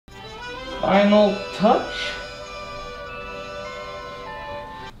Final touch.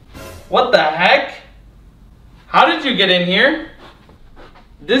 What the heck? How did you get in here?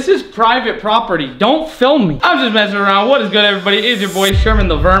 This is private property. Don't film me. I'm just messing around. What is good, everybody? It is your boy Sherman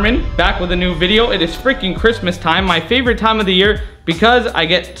the Vermin, back with a new video. It is freaking Christmas time, my favorite time of the year, because I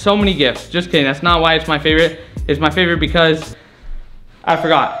get so many gifts. Just kidding, that's not why it's my favorite. It's my favorite because I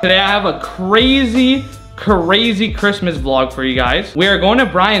forgot. Today I have a crazy Christmas vlog for you guys. We are going to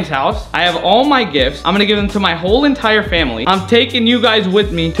Brian's house. I have all my gifts. I'm gonna give them to my whole entire family. I'm taking you guys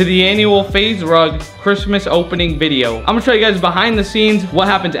with me to the annual FaZe Rug Christmas opening video. I'm gonna show you guys behind the scenes, what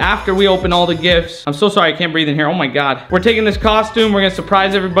happens after we open all the gifts. I'm so sorry I can't breathe in here. Oh my God. We're taking this costume. We're gonna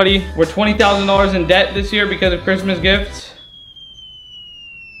surprise everybody. We're $20,000 in debt this year because of Christmas gifts.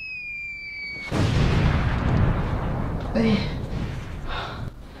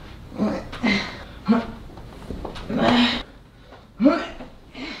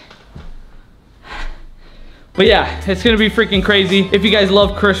 But yeah, it's gonna be freaking crazy. If you guys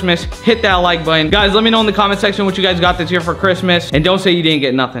love Christmas, hit that like button. Guys, let me know in the comment section what you guys got this year for Christmas. And don't say you didn't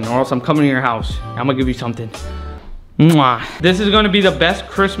get nothing, or else I'm coming to your house. I'm gonna give you something. Mwah. This is gonna be the best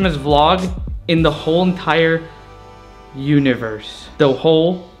Christmas vlog in the whole entire universe. The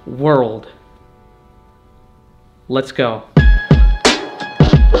whole world. Let's go.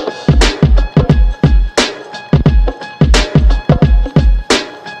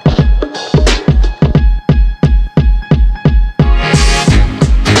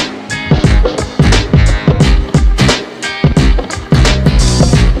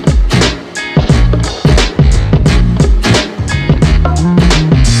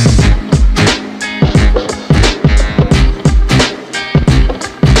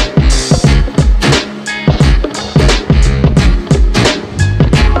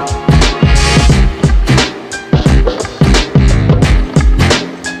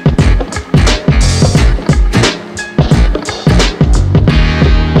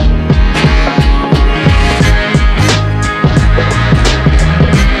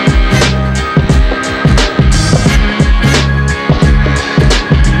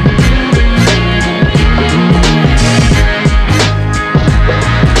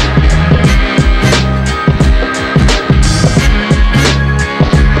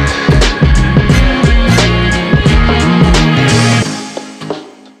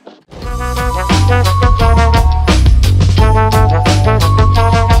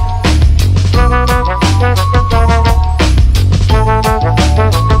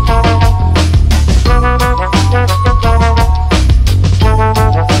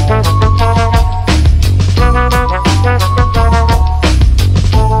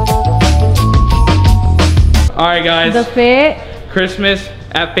 Alright guys, the fit. Christmas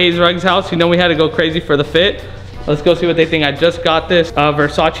at FaZe Rug's house. You know we had to go crazy for the fit. Let's go see what they think. I just got this,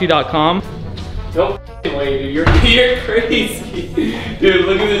 Versace.com. No way, dude, you're crazy. Dude,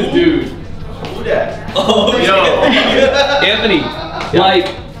 look at this dude. Who that? Oh, yo. Anthony,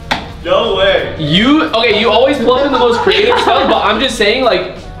 like. No way. You always plug in the most creative stuff, but I'm just saying,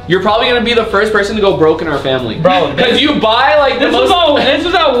 like, you're probably gonna be the first person to go broke in our family. Bro, because you buy like this was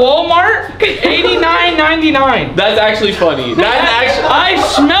at Walmart, $89.99. That's actually funny. That's actually I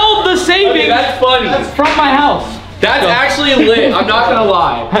smelled the savings. Okay, that's funny. From my house. That's actually lit. I'm not gonna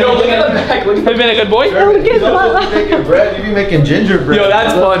lie. Yo, look at the back. Look at Have you been a good boy? You making bread. You be making gingerbread. Yo,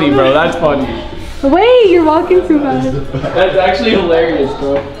 that's funny, bro. That's funny. Wait, you're walking too fast. That's actually hilarious,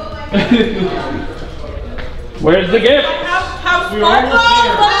 bro. Where's the gift? No.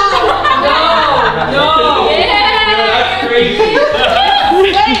 Yeah. Yo, that's crazy.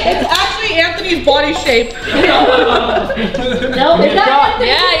 Wait, it's actually Anthony's body shape. No, is that?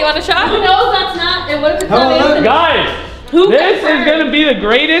 Yeah, you want a shot? No, that's not. And what if it's not Anthony? Guys, this is gonna be the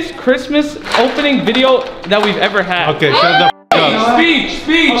greatest Christmas opening video that we've ever had. Okay, shut the f up. Speech.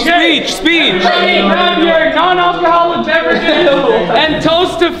 Grab your non-alcoholic beverages and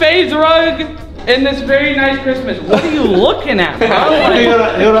toast to FaZe Rug in this very nice Christmas. What are you looking at, bro?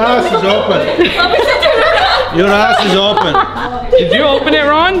 Your ass is open. Your ass is open. Did you open it,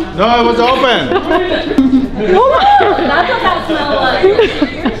 Ron? No, it was open. That's what that smell like.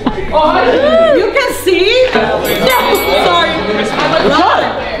 You can see? Sorry.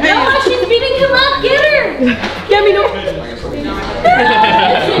 No, she's beating him up. Get her. Get me no.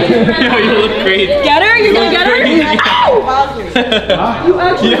 Yo, you look great. Get her? You're gonna get her? You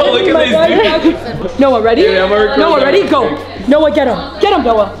actually. Yo, look at this dude. Noah, ready? Noah, ready? Go. Noah, get him. Get him,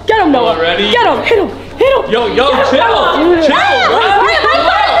 Noah. Get him, Noah. Ready? Get him. Hit him. Yo, chill. Chill, bro.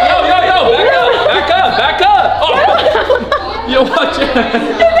 Yo, back up. Oh. Yo, watch it.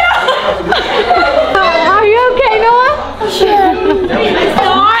 Are you okay, Noah?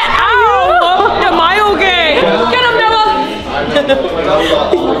 Ow!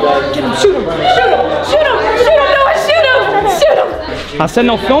 I said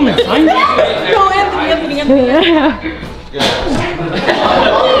no filming. No, Anthony.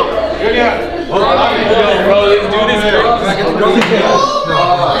 Bro, this dude is crazy.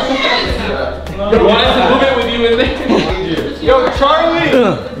 Why is the movement with you in there? Yo, Charlie! Oh no,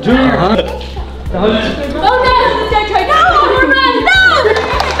 don't try. No, run, no!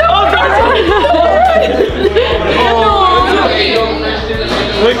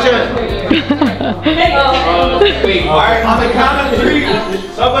 Wait, alright, on the count of 3,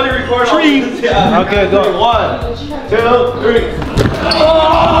 somebody record all this. Okay, go. 1, 2, 3.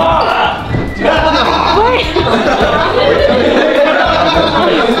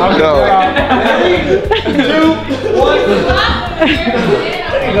 Go. 2, 1.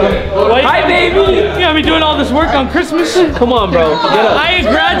 Hi, baby. You got me doing all this work on Christmas. Come on, bro. Get up. I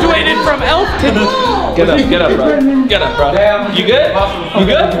graduated from Elfton. Get up, bro. Get up, bro. You good? You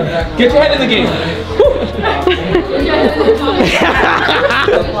good? Get your head in the game.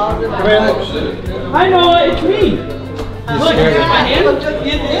 I know it. It's me. Look, you got my hand.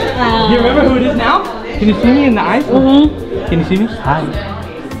 You remember who it is now? Can you see me in the eyes? Can you see me? Hi.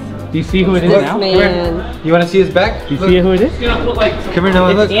 Do you see who it is now? Man. You want to see his back? Do you see who it is? Come here,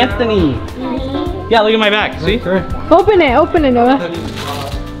 Noah. Look. Anthony. Yeah, look at my back. See? Open it, Noah.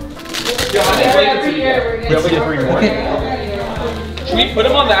 Should we put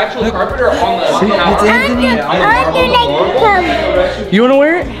him on the actual carpet or on the It's Anthony. You want to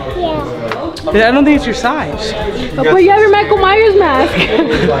wear it? Yeah. I don't think it's your size. But you have your Michael Myers mask.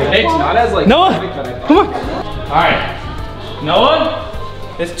 It's not as like Noah, come on. All right, Noah,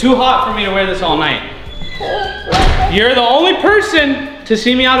 it's too hot for me to wear this all night. You're the only person to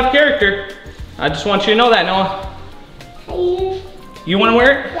see me out of character. I just want you to know that, Noah. You want to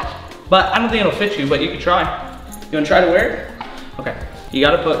wear it? Yeah. But I don't think it'll fit you, but you can try. You want to try to wear it? Okay, you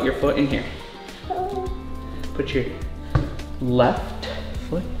got to put your foot in here. Put your left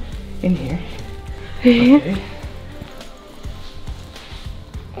foot in here. Okay.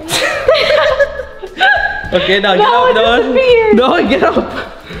 Okay, now get up, Noah. Noah, get up.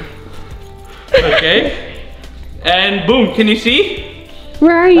 Okay. And boom, can you see?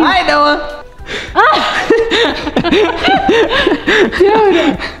 Where are you? Hi, Noah.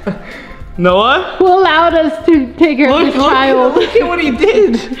 Dude. Noah? Who allowed us to take care of this child? Look at what he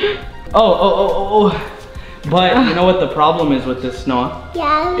did. Oh. But you know what the problem is with this, Noah?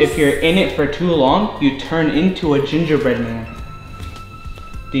 Yes. If you're in it for too long, you turn into a gingerbread man.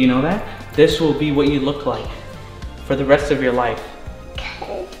 Do you know that? This will be what you look like for the rest of your life.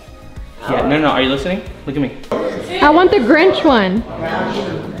 Yeah, no, are you listening? Look at me. I want the Grinch one.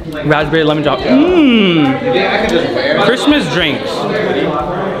 Raspberry lemon drop. Mmm. Christmas drinks.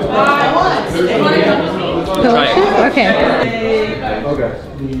 Delicious? Okay.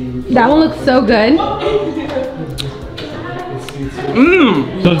 That one looks so good.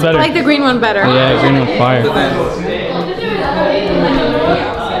 Mmm. So it's better. I like the green one better. Yeah, green one's fire.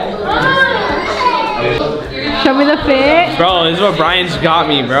 Show me the fit. Bro, this is what Brian's got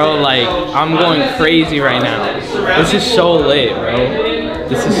me, bro. Like, I'm going crazy right now. This is so lit, bro.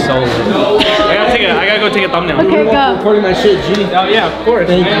 This is so lit. I gotta go take a thumbnail. Okay, go. Recording my shit, G. Oh yeah, of course.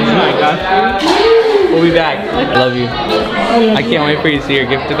 Thank you. Oh my gosh. We'll be back. I love you. I can't wait for you to see your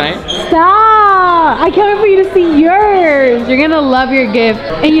gift tonight. Stop! I can't wait for you to see yours. You're gonna love your gift.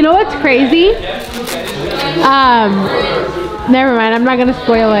 And you know what's crazy? Never mind. I'm not gonna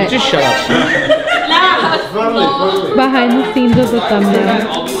spoil it. Just shut up. Behind the scenes of the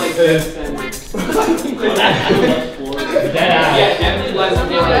thumbnail.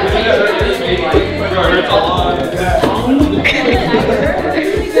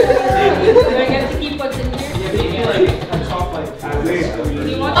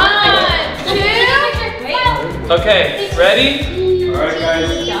 Okay, ready? Alright, guys.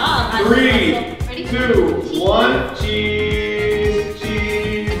 3, 2, 1. Cheese.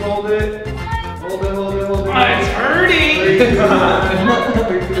 Hold it. Hold it. It's hurting. 3, 2,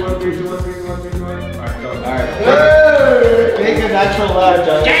 1. Alright, go. Make a natural laugh,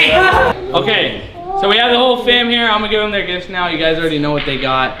 Josh. Okay, so we have the whole fam here. I'm gonna give them their gifts now. You guys already know what they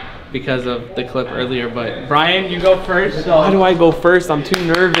got because of the clip earlier, but Brian, you go first. So. Why do I go first? I'm too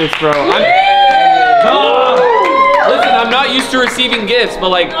nervous, bro. Listen, I'm not used to receiving gifts, but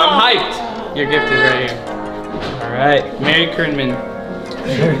like, I'm hyped. Your gift is right here. All right, Merry Kernman.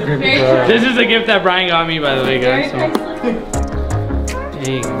 This is a gift that Brian got me, by the way, guys.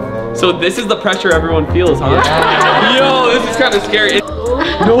 So this is the pressure everyone feels, huh? Yeah. Yo, this is kind of scary.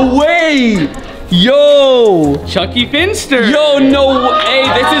 No way! Yo! Chucky Finster. Yo, no way!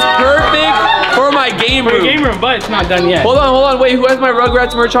 This is perfect for my game game For room. a game room, but it's not done yet. Hold on. Wait, who has my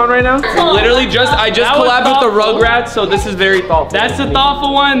Rugrats merch on right now? Literally I just That was collabed with the thoughtful. Rugrats, so this is very thoughtful. That's the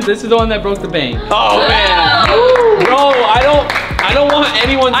thoughtful one. This is the one that broke the bank. Oh man, bro, I don't want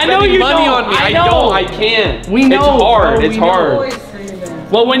anyone I know spending you money don't. on me. I I know. don't. I can't. We know, It's hard. bro, It's we know. hard.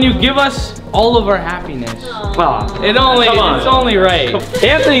 Well, when you give us all of our happiness, Ah, it's only right.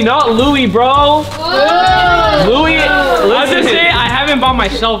 Anthony, not Louis, bro. Louis. I was Listen. gonna say I haven't bought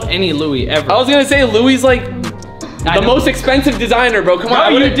myself any Louis ever. I was gonna say Louis is like I the know. most expensive designer, bro. Come on. No, I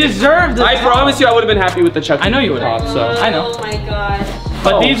you would've- deserve the I top. promise you, I would have been happy with the Chuck. I know you would top. have. So I know. Oh my gosh.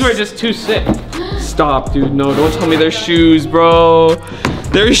 But Oh. these were just too sick. stop, dude. No, don't tell me they're shoes, bro.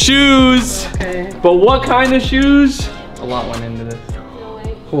 They're shoes. Okay. But what kind of shoes? A lot went into this.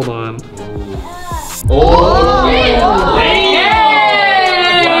 Hold on.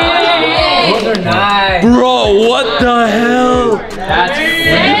 Those are nice. Bro, what the hell? That's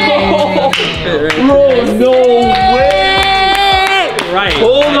Bro, no way. Right.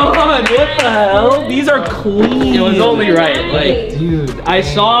 Hold on, what the hell? These are clean. It was only right. Like, dude. I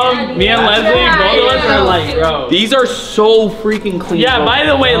saw him, me and Leslie, both of us are like, bro. These are so freaking clean. Yeah, bro. by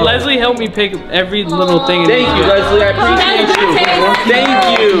the way, Leslie helped me pick every little thing. Thank you, Leslie. I appreciate you.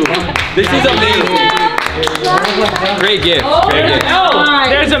 Thank you. This is amazing. Great gift. Great gift. Oh,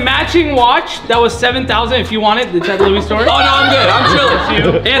 there's a matching watch that was 7,000 if you want it. It's at Louis store. Oh no, I'm good. I'm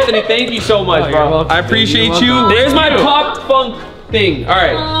chilling. Anthony, thank you so much, Oh, you're bro. welcome. I appreciate You're you. welcome. There's my Thank you. pop funk thing. All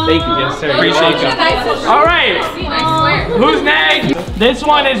right, thank you. Yes, sir. Appreciate you. All right. Who's next? This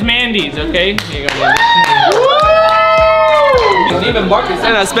one is Mandy's, okay? Here you go, Mandy. Woo! Even Marcus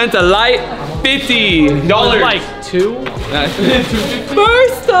and I spent a light $50. Like two?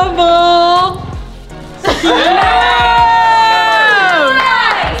 First of all,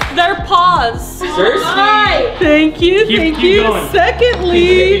 their paws. Seriously? Thank you, Keep thank you. going.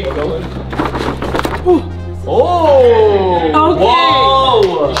 Secondly, Oh. Okay.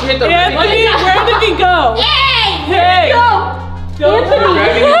 Whoa. She hit the Anthony, where did he go? Hey!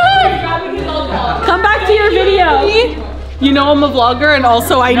 Anthony! Come back to your video. You know I'm a vlogger and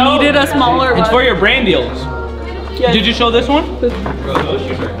also I needed a smaller It's one. for your brand deals. Did you show this one?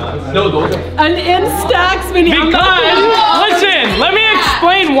 No, those are. An Instax mini. Because, listen, let me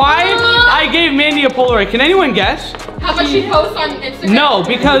explain why I gave Mandy a Polaroid. Can anyone guess? How much she posts on Instagram? No,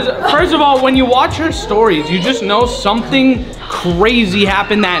 because first of all, when you watch her stories, you just know something crazy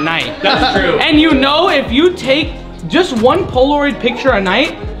happened that night. That's true. And you know if you take just one Polaroid picture a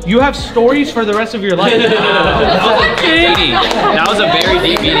night, you have stories for the rest of your life. That was a very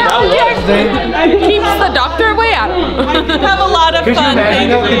deep meeting. Keeps the doctor away. I don't know. Have a lot of fun. Okay,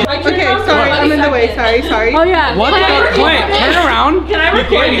 sorry, I'm in the way. Sorry. Oh yeah. What the? Clint, turn around. Can I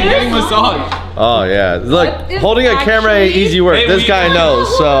record this? massage. Oh yeah, look, holding a camera ain't easy work. Hey, This we- guy knows.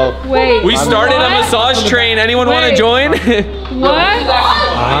 So Wait. We started a massage train. Anyone want to Wait. join?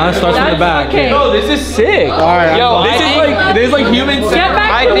 What? Starts from the back. Okay. No, this is sick. right, Yo, this is like human. Get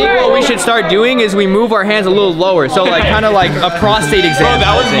back I to think work. what we should start doing is we move our hands a little lower, so like kind of like a prostate exam. Bro,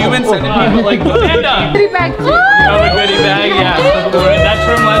 that was human centipede, but like Amanda. Get back to You have a goodie bag? Yeah. That's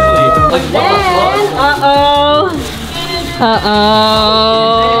from Leslie. like what the fuck?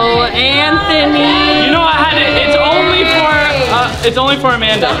 Uh-oh, Anthony. You know I had it. It's only for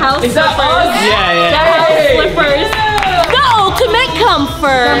Amanda. House Is that us? Yeah. house slippers. The ultimate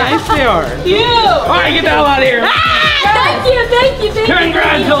comfort. Nice they are. You. All right, get the hell out of here. Thank you.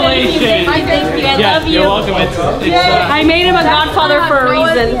 Congratulations. Thank you. I Yeah, love you. you're welcome. It's I made him a godfather for a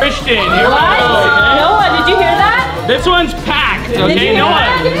reason. Christian. You're What? welcome. Noah, did you hear that? This one's packed. you Okay, hear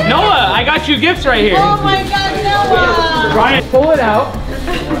that? Noah, I got you gifts right here. Oh my God, Noah. Brian, pull it out.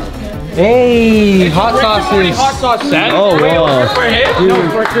 Hey, hot sauces. Hot sauce set. Oh, wow. For him? No,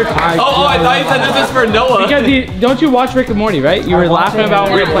 for Chris. Oh, I thought you said this is for Noah. Because don't you watch Rick and Morty, right? You were laughing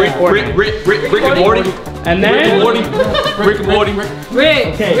about Rick playing Fortnite. Rick and Morty. And Rick and then Morty. Rick and Morty. Rick.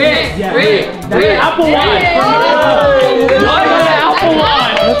 Apple Watch. Apple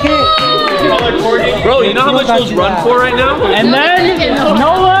Watch. Bro, you know how much those run for right now? And then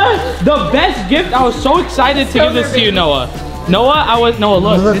Noah, the best gift. I was so excited to give this to you, Noah. Noah, look,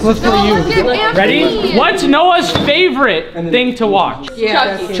 this is for you. Ready? What's Noah's favorite thing to watch?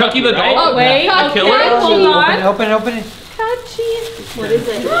 Chucky the doll. Oh, wait. The killer. Hold on. Open it.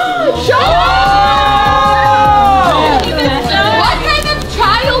 What kind of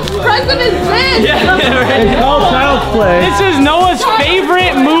child's present is this? it's called Child's Play. This is Noah's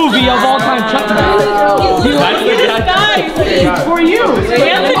favorite movie of all time. It's for you.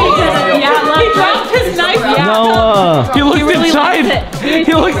 He dropped his knife. Noah. He looked inside.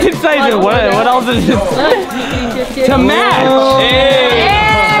 He looked inside. What else is this? To match. Hey.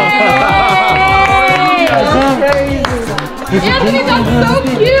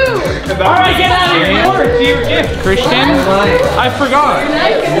 favorite gift, Christian? I forgot.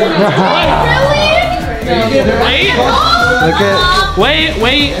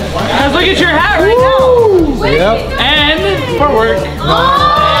 Wait. Guys, look at your hat right now. Yep. And for work.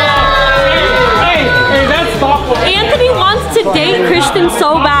 Hey, that's thoughtful. Anthony wants to date Christian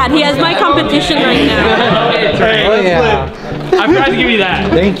so bad. He has my competition right now. Oh, yeah. I forgot to give you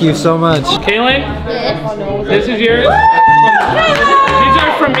that. Thank you so much. Kaylin, this is yours. These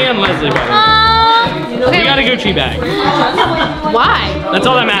are from me and Leslie, by the way. We got a Gucci bag. Why? That's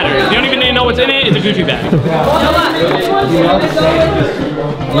all that matters. You don't even need to know what's in it. It's a Gucci bag.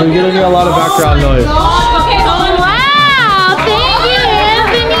 You're gonna hear a lot of background noise. Okay, wow! Thank you,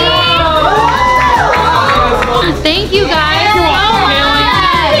 Anthony! Thank you, guys. You're welcome,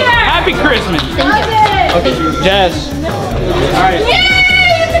 Kaylin. Happy Christmas. Thank you. Jess. Alright.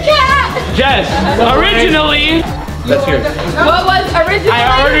 Yay! It's a cat! Jess, originally, that's yours. What was originally?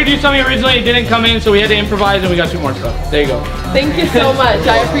 I ordered you something originally, it didn't come in, so we had to improvise and we got 2 more stuff. There you go. Thank you so much.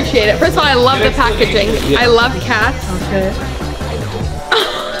 I appreciate it. First of all, I love the packaging. I love cats. Okay.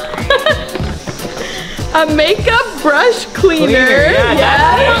 A makeup brush cleaner.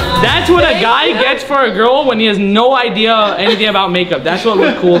 Yeah, that's what a guy gets for a girl when he has no idea anything about makeup. That's what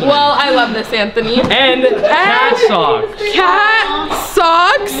looked cool to me. Well, I love this, Anthony. And cat socks. Cat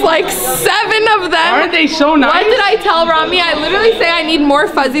socks, like 7 of them. Aren't they so nice? What did I tell Rami? I literally say I need more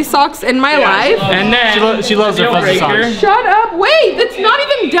fuzzy socks in my life. And then she loves her fuzzy socks. Shut up. Wait, that's not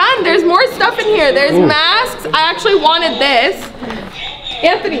even done. There's more stuff in here. There's masks. I actually wanted this.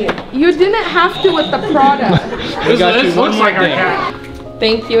 Anthony, you didn't have to with the product. This looks like our cat.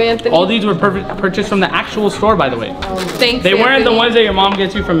 Thank you, Anthony. All these were purchased from the actual store, by the way. Thanks, They weren't the Anthony. ones that your mom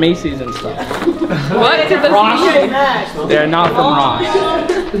gets you from Macy's and stuff. What? They're not from Ross.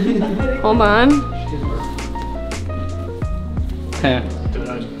 Hold on. Yeah.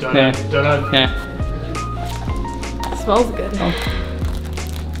 Smells good.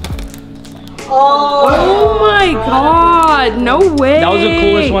 Oh my god, no way. That was the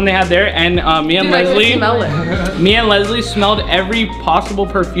coolest one they had there, and me and Dude, I Leslie, can smell it. me and Leslie smelled every possible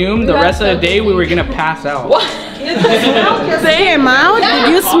perfume. The rest of the day, we were gonna pass out. What? Damn, did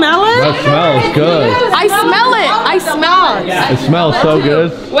you smell it? That smells good. I smell it. I smell it. It smells so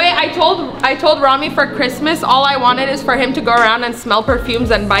good. Wait, I told Rami for Christmas all I wanted is for him to go around and smell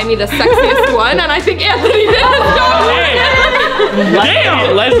perfumes and buy me the sexiest one, and I think Anthony did.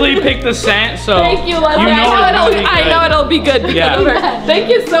 Damn! Leslie picked the scent, so Thank you, Leslie. I know it'll be good because of her. Thank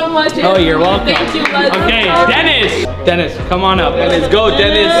you so much. Oh, you're welcome. Thank you, Leslie. Okay, Dennis, come on up. Let's go,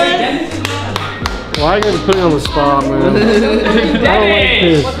 Dennis. Why are you gonna put me on the spot, man?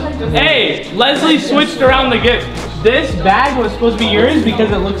 Dennis! Hey, Leslie switched around the gift. This bag was supposed to be yours because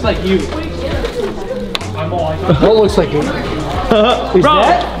it looks like you. What looks like it? Bro,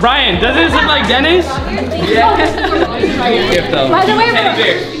 Brian, doesn't this look like Dennis? Gift though. By the way,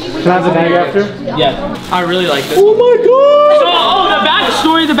 Can I have the bag after? Yeah, I really like this. Oh my god! So,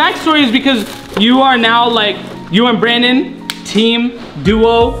 the backstory is because you are now like, you and Brandon, team,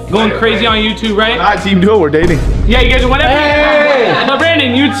 duo, going crazy on YouTube, right? Not team duo, we're dating. Yeah, you guys are whatever. Hey! But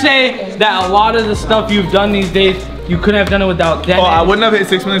Brandon, you'd say that a lot of the stuff you've done these days, you couldn't have done it without Dennis. Oh, I wouldn't have hit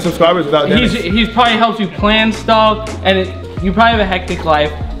 6 million subscribers without Dennis. He's probably helped you plan stuff, and you probably have a hectic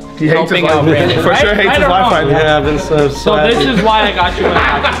life. He hates his helping out life. Brandon, For right? sure hates Right his or life wrong? right now. Yeah, I've been so sad. So this is why I got you what I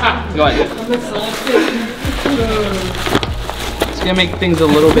got. Go ahead. It's gonna make things a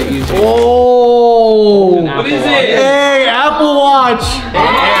little bit easier. Oh! What is it? Hey, Apple Watch!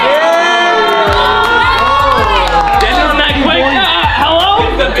 Dennis, not quick. Hello?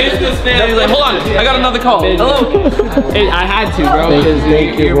 The businessman. He's like, hold on, I got another call. Hello. I had to, bro, because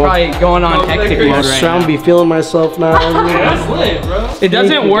you're probably going on hectic mode right now. Be feeling myself now. That's lit, bro. It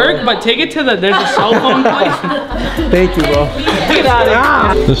doesn't work, but take it to there's a cell phone place. Thank you, bro. Get out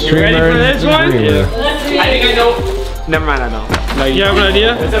of here. The You ready for this one? I think I know. Never mind, I know. You have an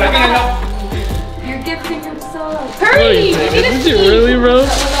idea? I think I know. you're gifting himself. Hurry! Is it really, bro?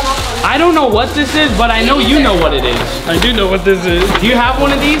 I don't know what this is, but I know you know what it is. I do know what this is. Do you have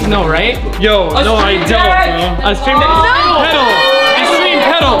one of these? No, right? Yo, no, I don't, bro. A stream pedal. A stream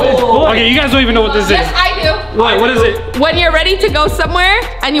pedal. Okay, you guys don't even know what this is. Yes, I do. What is it? When you're ready to go somewhere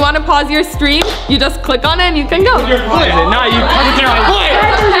and you want to pause your stream, you just click on it and you can go. Nah, you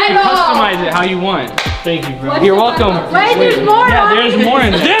customize it how you want. Thank you, bro. You're welcome. Wait, there's more. Yeah, there's more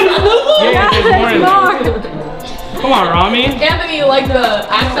in there. Yeah, there's more in there. Come on, Rami. Anthony, you like the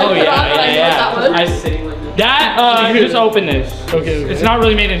accent Oh put on, but I know what that was. That, just open this. Okay. It's not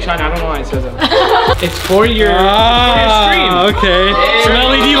really made in China. I don't know why it says that. It's for your stream. Okay. Some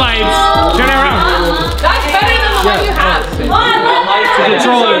LED lights. Turn it around. That's better than the one you have.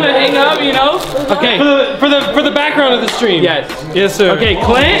 Control it. To hang up, you know? Okay. For of the stream. Yes. Yes, sir. Okay,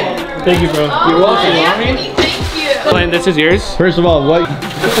 Clint. Thank you, bro. You're welcome. Thank you. Clint, this is yours. First of all, what?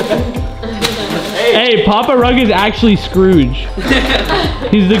 Hey, Papa Rug is actually Scrooge.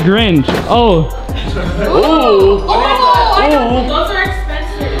 He's the Grinch. Oh. Those are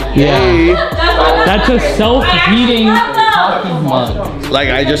expensive. Yeah. That's a self-heating coffee mug. Like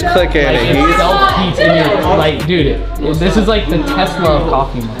I just click it Like and it he's self-heats in your, like, dude, this is like the Tesla of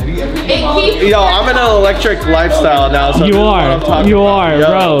coffee mug. Yo, I'm in an electric lifestyle now, so You this is what I'm are, talking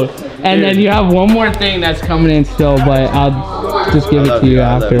about. bro. And then you have one more thing that's coming in still, but I'll just give it to you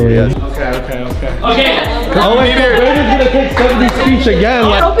afterwards. Okay. Oh wait, Brandon's gonna take 70 speech again.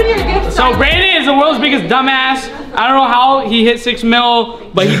 Like, Open your gift. So Brandon is the world's biggest dumbass. I don't know how he hit 6 mil,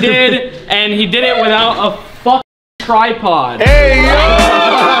 but he did, and he did it without a fucking tripod. Hey, yo!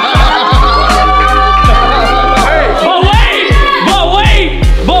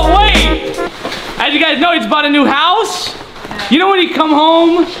 But wait! As you guys know, he's bought a new house. You know when you come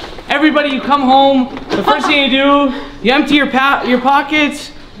home, everybody, you come home, the first thing you do, you empty your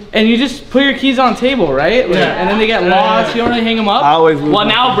pockets, and you just put your keys on the table, right? Like, and then they get lost. You don't really hang them up. I always lose well,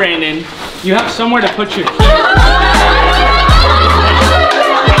 my now, Brandon, you have somewhere to put your keys. Look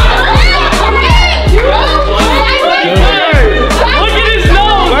at his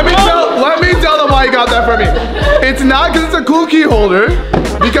nose, Let me tell them why you got that for me. It's not because it's a cool key holder.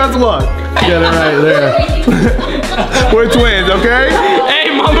 Because look, get it right there. We're twins, okay? Hey,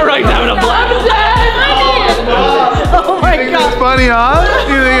 Mama Rug's having a blast. Oh my God. You think it's funny, huh?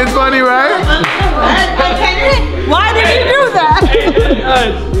 You think it's funny, right? Why did you do that?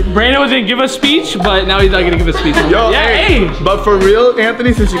 Brandon was gonna give a speech, but now he's not gonna give a speech. Yo, hey, but for real,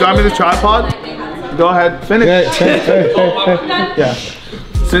 Anthony, since you got me the tripod, go ahead, finish. Yeah.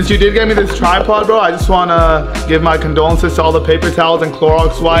 Since you did get me this tripod, bro, I just wanna give my condolences to all the paper towels and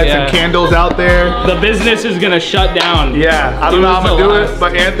Clorox wipes and candles out there. The business is gonna shut down. Yeah, I don't know how I'm gonna do it,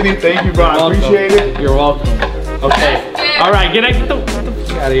 but Anthony, thank you, bro. I appreciate it. You're welcome. Okay. All right, get the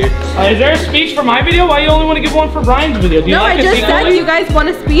fuck out of here. Is there a speech for my video? Why you only want to give one for Brian's video? Do you No, like I just said, do you guys want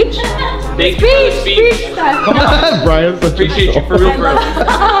a speech? Speech. come on, Brian. Appreciate you for real, bro.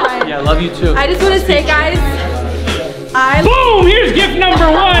 Yeah, I love you too. I just want to say, guys, Boom! Here's gift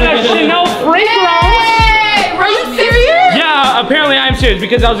number 1 of Chanel Frank Rose. Are you serious? Yeah, apparently I'm serious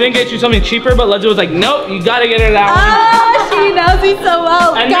because I was gonna get you something cheaper, but Leslie was like, nope, you gotta get her that one. Oh, she knows me so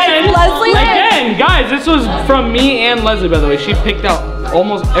well. And guys, then, Leslie. again, guys, this was from me and Leslie, by the way. She picked out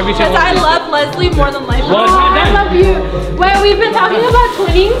almost every single one. Because I love Leslie more than life. Well, it's not I done. love you. Wait, we've been talking about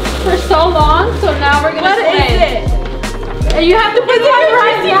twinning for so long, so now we're gonna What twin. is it? And you have to put it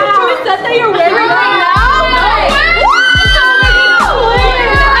right now. The set that you're wearing right now?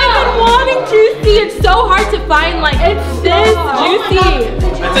 I've been wanting juicy. It's so hard to find like it's this juicy.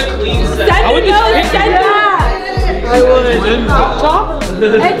 That's a clean set. Send it, send that. I would. Top?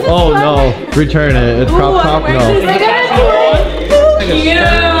 Oh no, return it. It's crop top. No. Dude, I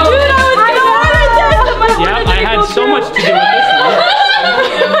Yeah, I had so much to do with this one.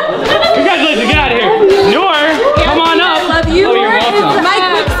 Congratulations, get out of here. Noor, come on up. I love you. Oh, you're welcome. My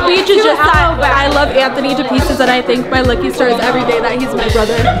quick speech is just that I love Anthony to pieces and I thank my lucky stars every day that he's my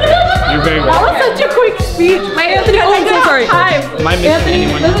brother. You're very That was such a quick speech. My Anthony, I'm so sorry. Am I missing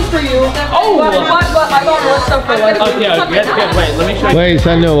anyone? This is for you. Oh! What? I got more stuff for Leslie. Okay, yes, good. Wait, let me show you. Wait,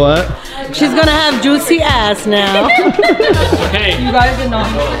 send it what? She's gonna have juicy ass now. Okay. You guys did not.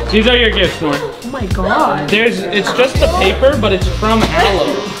 These are your gifts, Noor. Oh my god. It's just the paper, but it's from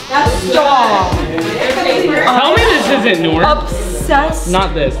Aloe. Stop. Tell me this isn't Noor. Obsessed.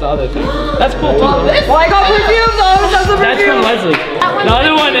 Not this, the other thing. That's cool. Well, I got perfume though. That's a That's perfume. from Leslie. The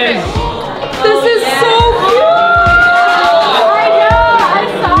other one is. This is so cute.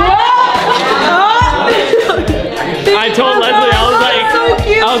 I told Leslie,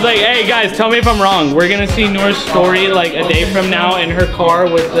 I was like, hey guys, tell me if I'm wrong. We're gonna see Noor's story like a day from now in her car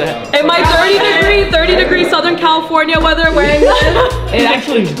with the. In my 30 degree Southern California weather, wearing this. It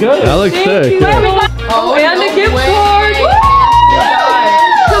actually is good. That looks sick. Oh, and a gift card.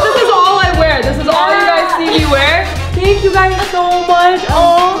 So this is all I wear. This is all you guys see me wear. Thank you guys so much.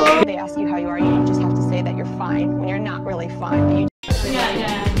 Oh. They ask you how you are, you just have to say that you're fine when you're not really fine. But you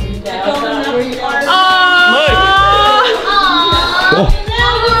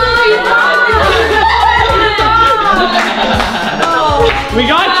We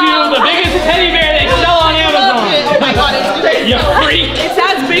got you the biggest teddy bear they sell on Amazon. Oh my god, it's crazy. You freak. It's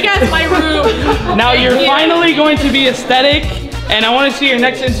as big as my room. Now you're finally going to be aesthetic, and I want to see your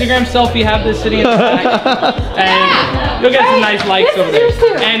next Instagram selfie. Have this sitting in the back, and you'll get some nice likes over there.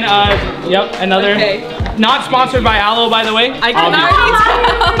 And yep, another. Okay. Not sponsored by Aloe, by the way. I can already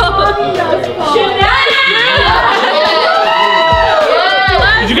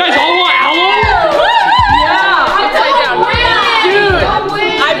Did you guys all want Aloe?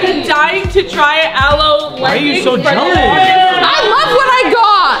 I've been dying to try Aloe. Why are you so jealous? I love what I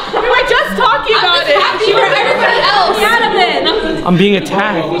got. We were just talking about it. Happy for everybody else. I'm being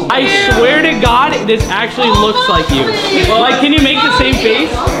attacked. I swear to God, this actually looks like you. Like, can you make the same face?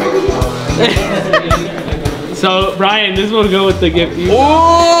 So, Brian, this will go with the gift.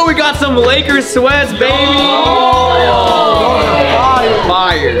 Oh, we got some Lakers sweats, baby.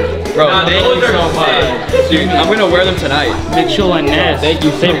 Fire. Bro, thank you so much. Dude, I'm gonna wear them tonight. Mitchell and Ness. Thank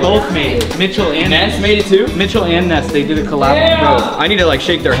you so They much. both made. Mitchell and Ness made it too? Mitchell and Ness, they did a collab. Bro, I need to like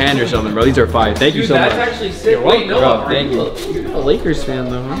shake their hand or something, bro. These are fire. Thank you so much. That's actually sick. Wait, no. Bro, thank you. You're a Lakers fan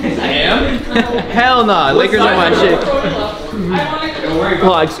though, huh? I am? Hell nah, Lakers are my shit.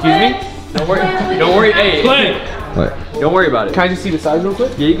 Oh, excuse me? Don't worry. Hey, Play. What? don't worry about it. Can I just see the size real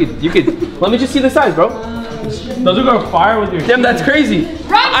quick? Yeah, you could. Let me just see the size, bro. Those are gonna fire with your. Damn, that's crazy.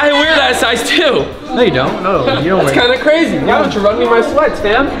 I wear that size too. No, you don't. No, you don't That's wear. kind of crazy. Why don't you run me my sweats,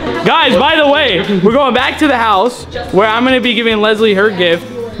 fam? Guys, by the way, we're going back to the house where I'm gonna be giving Leslie her gift,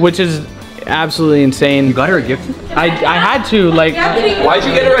 which is absolutely insane. You got her a gift? I had to, like. Why'd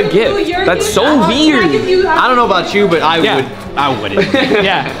you get her a gift? That's so weird. I don't know about you, but I wouldn't.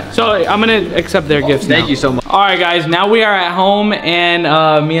 Yeah, so I'm gonna accept their gifts now. Thank you so much. All right, guys, now we are at home, and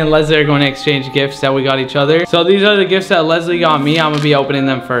me and Leslie are going to exchange gifts that we got each other. So these are the gifts that Leslie got me. I'm gonna be opening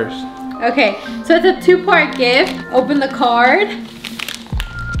them first. Okay, so it's a 2-part gift. Open the card.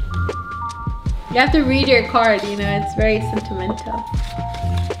 You have to read your card, you know, it's very sentimental.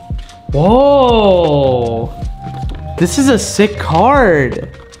 Whoa, this is a sick card.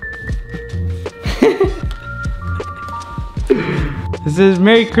 It says,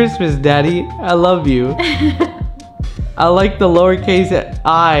 "Merry Christmas, Daddy. I love you. I like the lowercase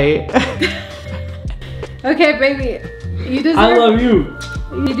I." Okay, baby, you deserve. I love you.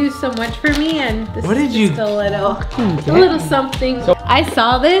 You do so much for me, and this What is did you just a little something. I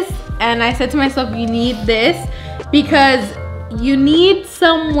saw this, and I said to myself, you need this because you need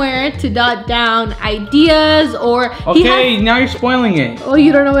somewhere to jot down ideas or. Okay, now you're spoiling it. Oh,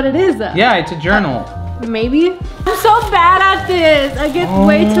 you don't know what it is? Yeah, it's a journal. Maybe. I'm so bad at this. I get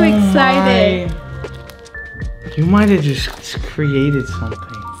way too excited. You might have just created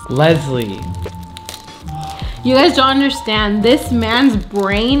something. Leslie. You guys don't understand. This man's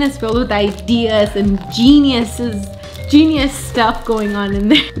brain is filled with ideas and genius stuff going on in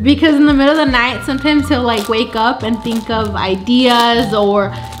there. Because in the middle of the night, sometimes he'll like wake up and think of ideas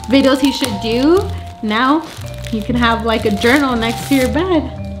or videos he should do. Now, you can have like a journal next to your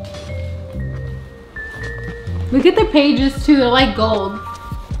bed. Look at the pages too, they're like gold.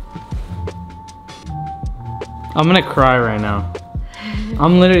 I'm gonna cry right now.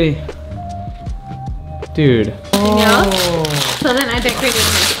 I'm literally, dude. Anything else? So then I decorated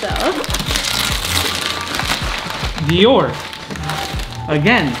myself. Dior.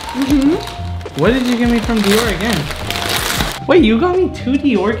 Again. What did you give me from Dior again? Wait, you got me 2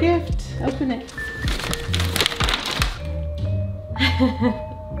 Dior gifts? Open it.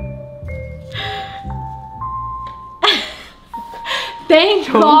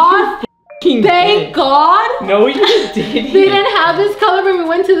 Thank God. Thank God. No, you didn't. They didn't have this color when we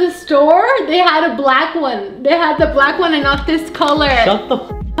went to the store. They had a black one. They had the black one and not this color. Shut the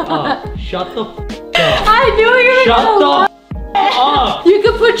up. Shut the up. I knew you were Shut gonna the love up. You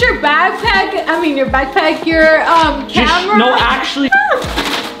could put your backpack, your camera. No, actually.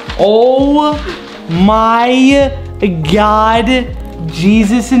 Oh my God.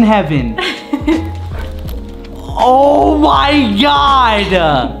 Jesus in heaven. Oh my God.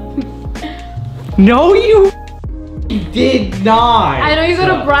 No, you did not. I know you go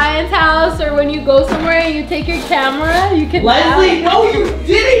to Brian's house or when you go somewhere and you take your camera, you can. Leslie, no, you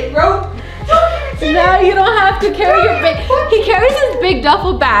didn't, bro. No, you don't have to carry your big. He carries his big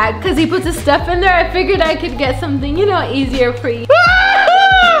duffel bag because he puts his stuff in there. I figured I could get something, easier for you.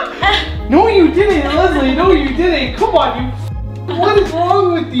 No, you didn't, Leslie. No, you didn't. Come on, you. What is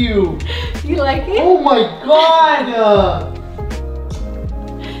wrong with you? You like it? Oh my God.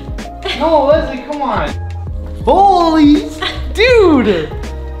 No, Leslie, come on. Holy, dude.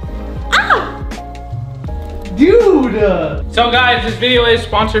 Dude! So guys, this video is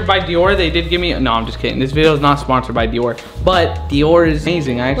sponsored by Dior. They did give me, no, I'm just kidding. This video is not sponsored by Dior, but Dior is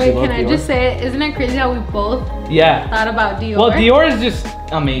amazing. I actually love Dior. Wait, can I just say it? Isn't it crazy how we both thought about Dior? Well, Dior is just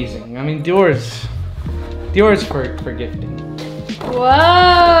amazing. I mean, Dior is for gifting. Whoa!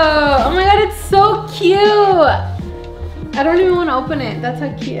 Oh my God, it's so cute. I don't even want to open it. That's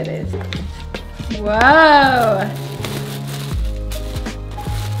how cute it is. Whoa.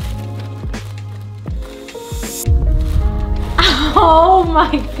 Oh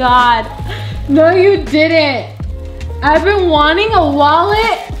my God. No, you didn't. I've been wanting a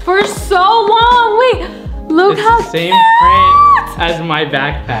wallet for so long. Wait, look it's how the same cute. print as my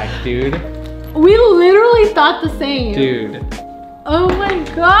backpack, dude. We literally thought the same. Dude. Oh my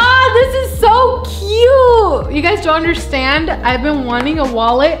God, this is so cute. You guys don't understand. I've been wanting a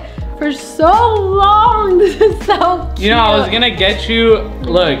wallet for so long. This is so cute. You know, I was gonna get you,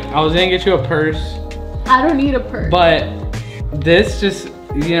 look, I was gonna get you a purse. I don't need a purse. But this just,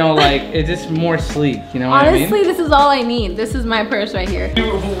 you know, like, it's just more sleek, you know what Honestly, I mean? this is all I need. This is my purse right here.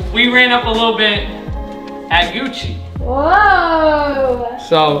 We ran up a little bit at Gucci. Whoa.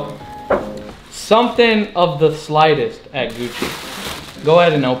 So, something of the slightest at Gucci. Go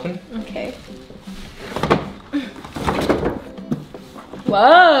ahead and open. Okay.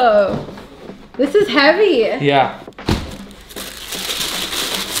 Whoa. This is heavy. Yeah.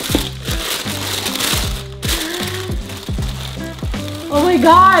 Oh my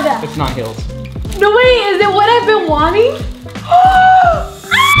God. It's not heels. No way, is it what I've been wanting?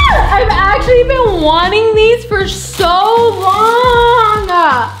 I've actually been wanting these for so long.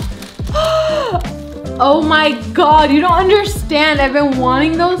 Oh my God, you don't understand. I've been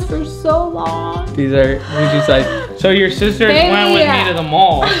wanting those for so long. These are Gucci size. So your sisters went with me to the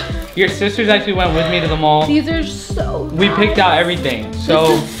mall. Your sisters actually went with me to the mall. These are so We picked out everything.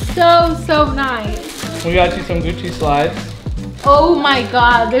 So this is so nice. we got you some Gucci slides. Oh my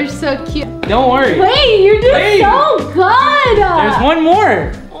God, they're so cute. Don't worry. Wait, you're doing Wait. so good. There's one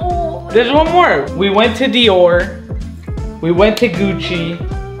more. Oh. There's one more. We went to Dior. We went to Gucci.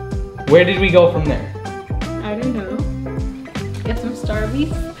 Where did we go from there? I don't know. Get some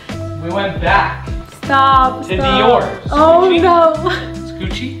Starbies. We went back Stop. to Dior. Oh Gucci. no. It's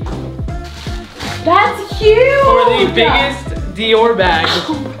Gucci. That's huge. For the biggest Dior bag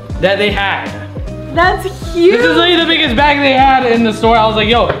that they had. That's huge. This is like the biggest bag they had in the store. I was like,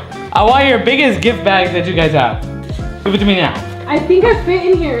 yo, I want your biggest gift bag that you guys have. Give it to me now. I think I fit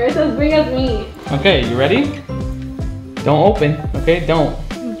in here. It's as big as me. Okay, you ready? Don't open, okay? Don't.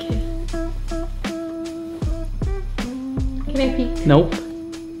 Okay. Can I peek? Nope.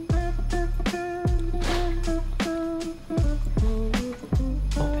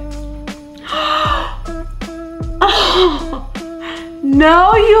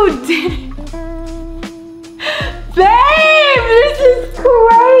 No, you didn't. Babe, this is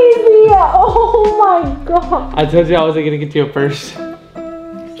crazy. Oh my God. I told you I wasn't gonna get you a purse.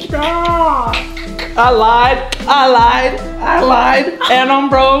 Stop. I lied, and I'm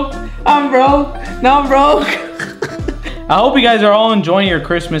broke. Now I'm broke. I hope you guys are all enjoying your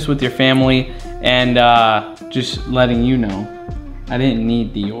Christmas with your family, and just letting you know, I didn't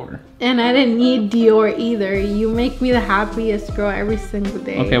need Dior. And I didn't need Dior either. You make me the happiest girl every single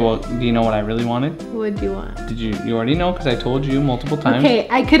day. Okay, well, do you know what I really wanted? What do you want? Did you already know? Because I told you multiple times. Okay,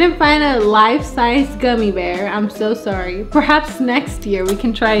 I couldn't find a life-size gummy bear. I'm so sorry. Perhaps next year we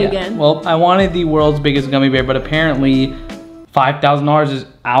can try again. Well, I wanted the world's biggest gummy bear, but apparently $5,000 is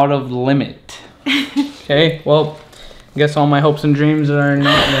out of limit. Okay, well, I guess all my hopes and dreams are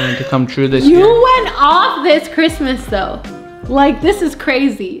not going to come true this year. You went off this Christmas though. Like, this is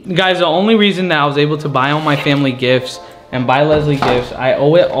crazy. Guys, the only reason that I was able to buy all my family gifts and buy Leslie gifts, I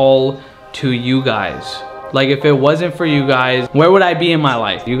owe it all to you guys. Like, if it wasn't for you guys, where would I be in my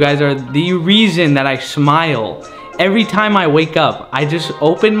life? You guys are the reason that I smile. Every time I wake up, I just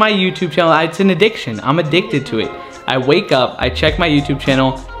open my YouTube channel. It's an addiction. I'm addicted to it. I wake up, I check my YouTube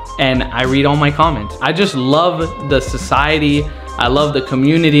channel, and I read all my comments. I just love the society. I love the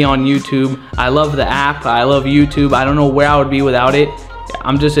community on YouTube. I love the app. I love YouTube. I don't know where I would be without it.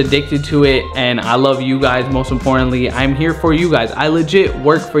 I'm just addicted to it, and I love you guys. Most importantly, I'm here for you guys. I legit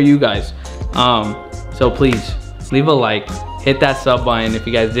work for you guys. So please leave a like, hit that sub button if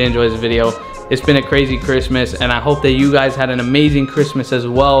you guys did enjoy this video. It's been a crazy Christmas, and I hope that you guys had an amazing Christmas as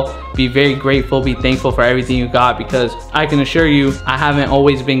well. Be very grateful, be thankful for everything you got, because I can assure you, I haven't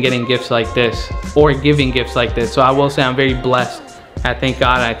always been getting gifts like this or giving gifts like this. So I will say I'm very blessed. I thank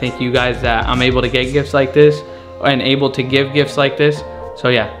God, I thank you guys that I'm able to get gifts like this and able to give gifts like this. So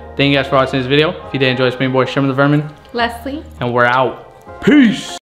yeah, thank you guys for watching this video. If you did enjoy, it's me, boy, Sherman the Vermin. Leslie. And we're out. Peace.